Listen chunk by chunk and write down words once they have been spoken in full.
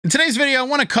In today's video, I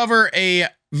want to cover a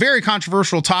very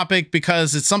controversial topic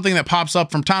because it's something that pops up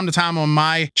from time to time on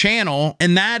my channel,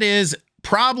 and that is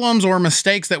problems or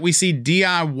mistakes that we see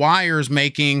DIYers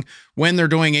making when they're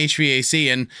doing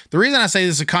HVAC. And the reason I say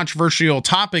this is a controversial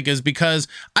topic is because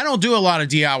I don't do a lot of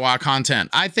DIY content.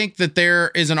 I think that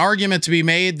there is an argument to be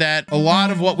made that a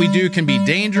lot of what we do can be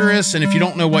dangerous, and if you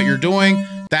don't know what you're doing,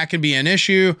 that can be an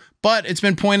issue. But it's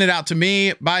been pointed out to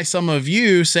me by some of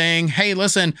you saying, hey,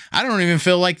 listen, I don't even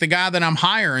feel like the guy that I'm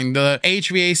hiring, the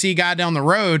HVAC guy down the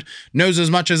road, knows as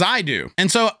much as I do.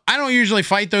 And so I don't usually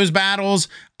fight those battles.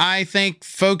 I think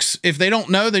folks, if they don't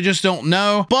know, they just don't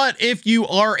know. But if you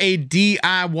are a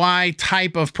DIY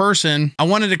type of person, I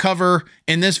wanted to cover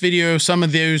in this video some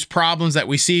of those problems that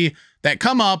we see that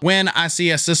come up when I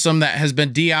see a system that has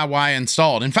been DIY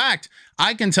installed. In fact,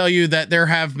 I can tell you that there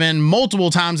have been multiple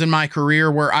times in my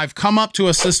career where I've come up to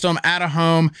a system at a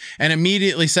home and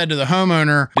immediately said to the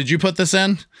homeowner, did you put this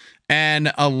in?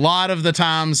 And a lot of the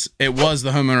times it was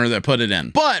the homeowner that put it in.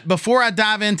 But before I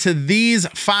dive into these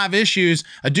 5 issues,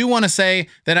 I do want to say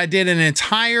that I did an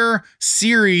entire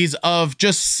series of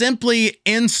just simply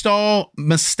install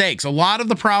mistakes. A lot of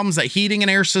the problems that heating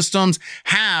and air systems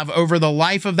have over the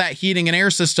life of that heating and air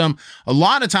system, a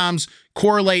lot of times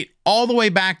correlate all the way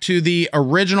back to the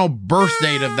original birth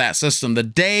date of that system, the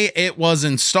day it was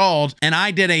installed. And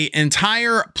I did an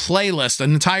entire playlist,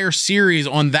 an entire series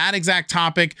on that exact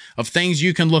topic of things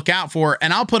you can look out for.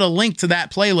 And I'll put a link to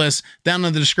that playlist down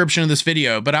in the description of this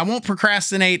video, but I won't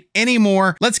procrastinate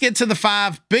anymore. Let's get to the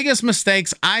 5 biggest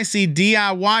mistakes I see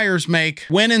DIYers make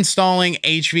when installing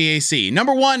HVAC.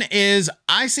 Number 1 is,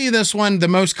 I see this one the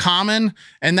most common,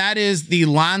 and that is the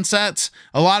line sets.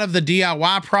 A lot of the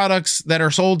DIY products that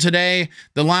are sold today,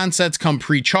 the line sets come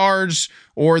pre-charged,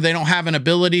 or they don't have an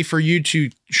ability for you to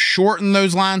shorten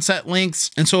those line set lengths.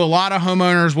 And so a lot of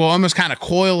homeowners will almost kind of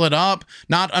coil it up,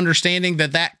 not understanding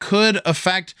that that could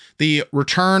affect the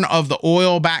return of the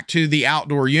oil back to the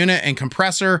outdoor unit and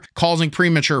compressor, causing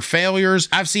premature failures.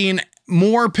 I've seen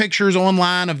more pictures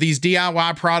online of these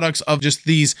DIY products of just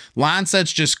these line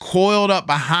sets just coiled up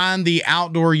behind the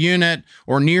outdoor unit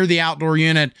or near the outdoor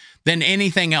unit than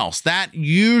anything else. That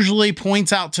usually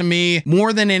points out to me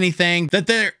more than anything that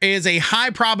there is a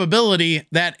high probability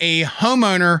that a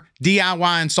homeowner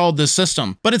DIY installed this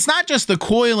system. But it's not just the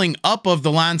coiling up of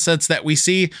the line sets that we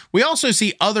see. We also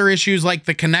see other issues like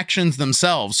the connections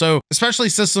themselves. So especially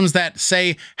systems that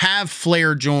say have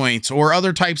flare joints or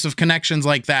other types of connections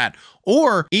like that.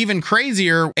 Or even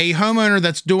crazier, a homeowner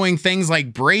that's doing things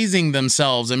like brazing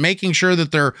themselves and making sure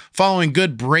that they're following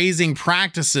good brazing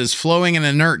practices, flowing an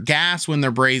inert gas when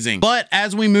they're brazing. But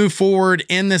as we move forward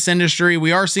in this industry,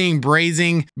 we are seeing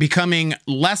brazing becoming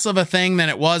less of a thing than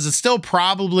it was. It's still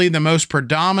probably the most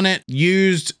predominant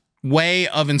used way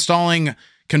of installing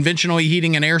conventional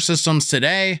heating and air systems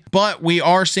today, but we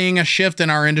are seeing a shift in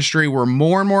our industry where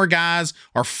more and more guys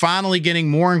are finally getting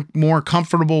more and more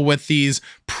comfortable with these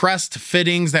pressed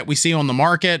fittings that we see on the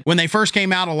market. When they first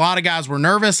came out, a lot of guys were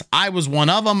nervous. I was one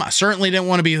of them. I certainly didn't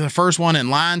want to be the first one in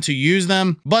line to use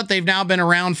them, but they've now been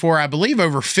around for, I believe,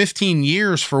 over 15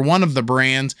 years for one of the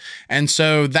brands. And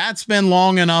so that's been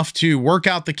long enough to work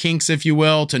out the kinks, if you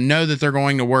will, to know that they're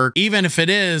going to work, even if it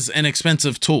is an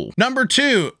expensive tool. Number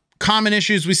 2, common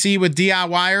issues we see with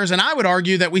DIYers, and I would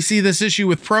argue that we see this issue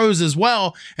with pros as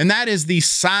well, and that is the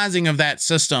sizing of that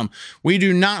system. We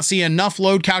do not see enough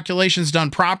load calculations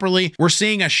done properly. We're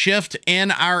seeing a shift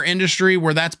in our industry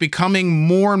where that's becoming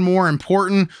more and more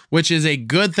important, which is a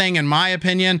good thing in my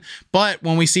opinion. But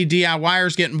when we see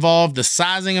DIYers get involved, the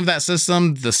sizing of that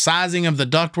system, the sizing of the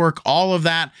ductwork, all of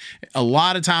that, a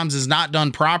lot of times is not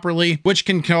done properly, which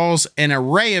can cause an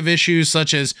array of issues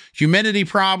such as humidity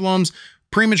problems,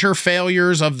 premature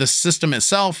failures of the system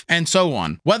itself, and so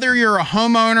on. Whether you're a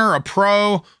homeowner, a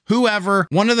pro, whoever,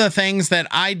 one of the things that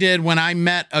I did when I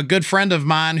met a good friend of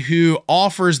mine who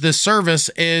offers this service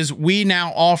is we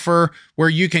now offer where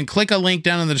you can click a link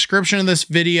down in the description of this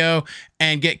video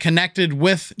and get connected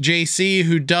with JC,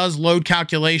 who does load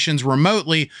calculations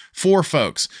remotely for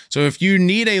folks. So if you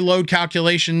need a load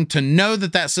calculation to know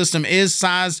that that system is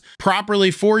sized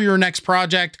properly for your next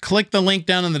project, click the link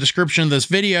down in the description of this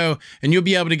video and you'll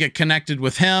be able to get connected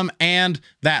with him and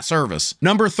that service.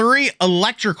 Number 3,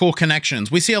 electrical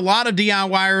connections. We see a lot of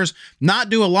DIYers not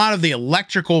do a lot of the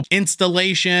electrical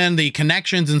installation, the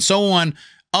connections and so on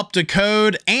up to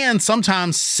code and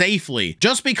sometimes safely.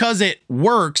 Just because it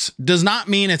works does not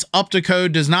mean it's up to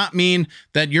code, does not mean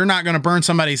that you're not going to burn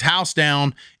somebody's house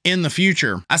down in the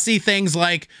future. I see things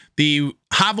like the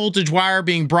high voltage wire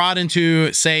being brought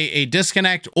into, say, a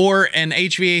disconnect or an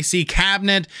HVAC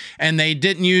cabinet, and they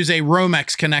didn't use a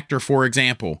Romex connector, for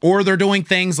example. Or they're doing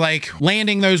things like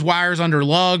landing those wires under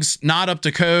lugs, not up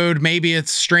to code. Maybe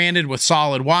it's stranded with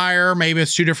solid wire. Maybe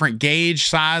it's two different gauge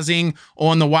sizing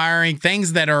on the wiring,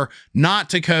 things that are not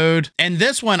to code. And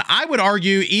this one, I would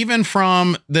argue, even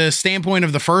from the standpoint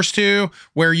of the first two,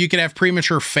 where you could have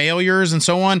premature failures and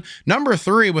so on. Number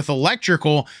three, with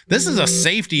electrical, this is a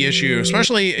safety issue,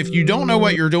 especially if you don't know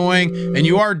what you're doing and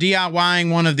you are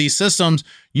DIYing one of these systems.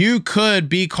 You could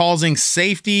be causing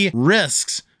safety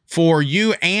risks for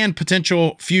you and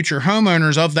potential future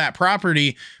homeowners of that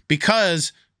property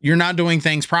because you're not doing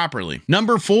things properly.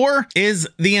 Number four is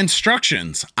the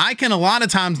instructions. I can a lot of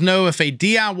times know if a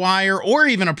DIYer or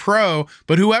even a pro,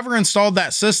 but whoever installed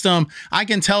that system, I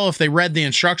can tell if they read the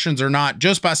instructions or not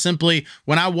just by simply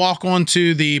when I walk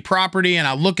onto the property and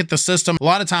I look at the system. A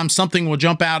lot of times something will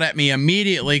jump out at me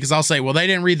immediately because I'll say, well, they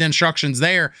didn't read the instructions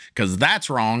there because that's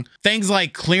wrong. Things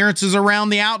like clearances around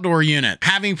the outdoor unit,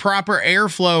 having proper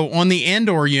airflow on the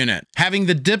indoor unit, having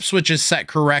the dip switches set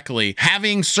correctly,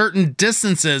 having certain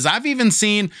distances. I've even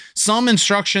seen some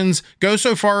instructions go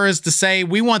so far as to say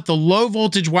we want the low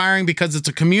voltage wiring because it's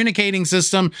a communicating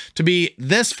system to be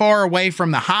this far away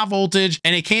from the high voltage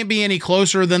and it can't be any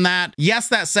closer than that. Yes,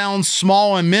 that sounds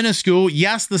small and minuscule.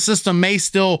 Yes, the system may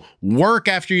still work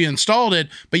after you installed it,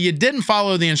 but you didn't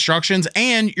follow the instructions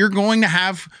and you're going to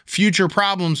have future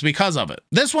problems because of it.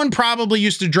 This one probably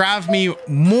used to drive me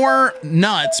more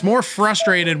nuts, more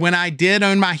frustrated when I did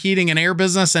own my heating and air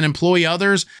business and employ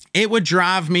others. It would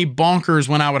drive me bonkers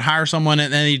when I would hire someone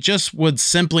and they just would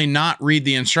simply not read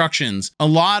the instructions. A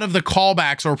lot of the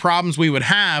callbacks or problems we would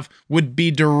have would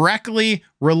be directly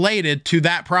related to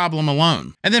that problem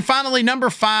alone. And then finally, number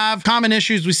five, common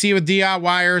issues we see with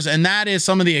DIYers, and that is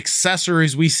some of the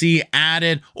accessories we see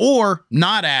added or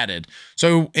not added.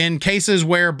 So in cases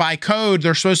where by code,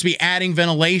 they're supposed to be adding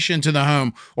ventilation to the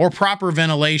home or proper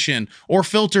ventilation or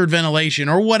filtered ventilation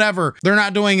or whatever, they're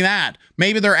not doing that.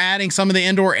 Maybe they're adding some of the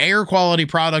indoor air quality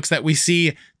products that we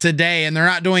see today, and they're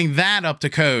not doing that up to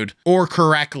code or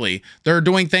correctly. They're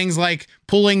doing things like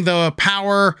pulling the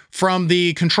power from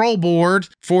the control board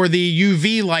for the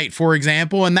UV light, for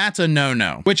example, and that's a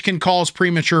no-no, which can cause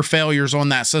premature failures on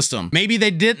that system. Maybe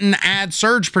they didn't add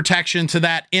surge protection to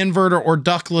that inverter or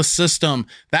ductless system.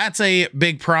 That's a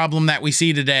big problem that we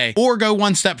see today. Or go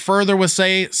one step further with,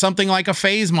 say, something like a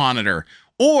phase monitor.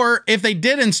 Or if they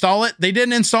did install it, they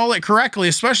didn't install it correctly,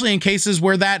 especially in cases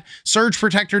where that surge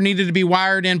protector needed to be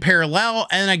wired in parallel.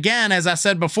 And again, as I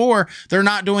said before, they're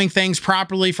not doing things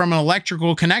properly from an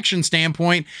electrical connection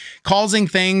standpoint, causing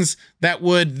things that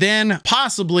would then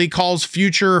possibly cause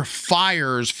future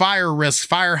fires, fire risks,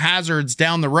 fire hazards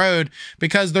down the road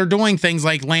because they're doing things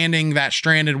like landing that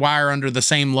stranded wire under the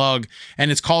same lug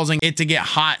and it's causing it to get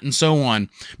hot and so on.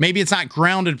 Maybe it's not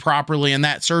grounded properly and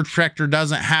that surge protector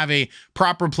doesn't have a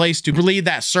proper place to lead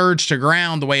that surge to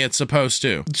ground the way it's supposed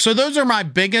to. So those are my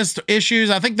biggest issues.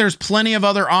 I think there's plenty of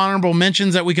other honorable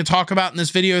mentions that we could talk about in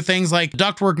this video. Things like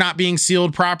ductwork not being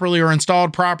sealed properly or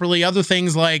installed properly. Other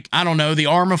things like, I don't know, the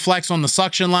Armaflex on the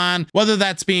suction line, whether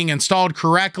that's being installed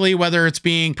correctly, whether it's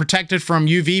being protected from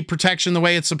UV protection the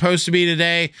way it's supposed to be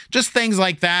today, just things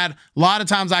like that. A lot of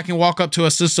times I can walk up to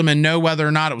a system and know whether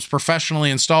or not it was professionally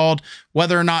installed,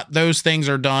 whether or not those things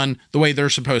are done the way they're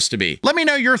supposed to be. Let me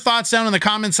know your thoughts down in the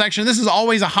comment section. This is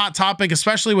always a hot topic,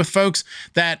 especially with folks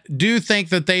that do think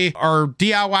that they are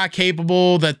DIY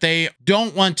capable, that they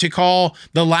don't want to call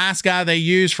the last guy they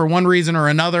use for one reason or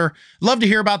another. Love to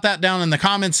hear about that down in the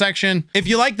comment section. If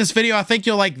you like this video, I think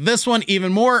you'll like this one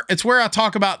even more. It's where I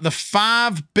talk about the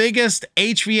 5 biggest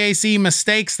HVAC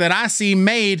mistakes that I see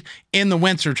made in the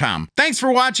wintertime. Thanks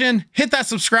for watching. Hit that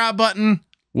subscribe button.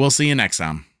 We'll see you next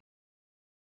time.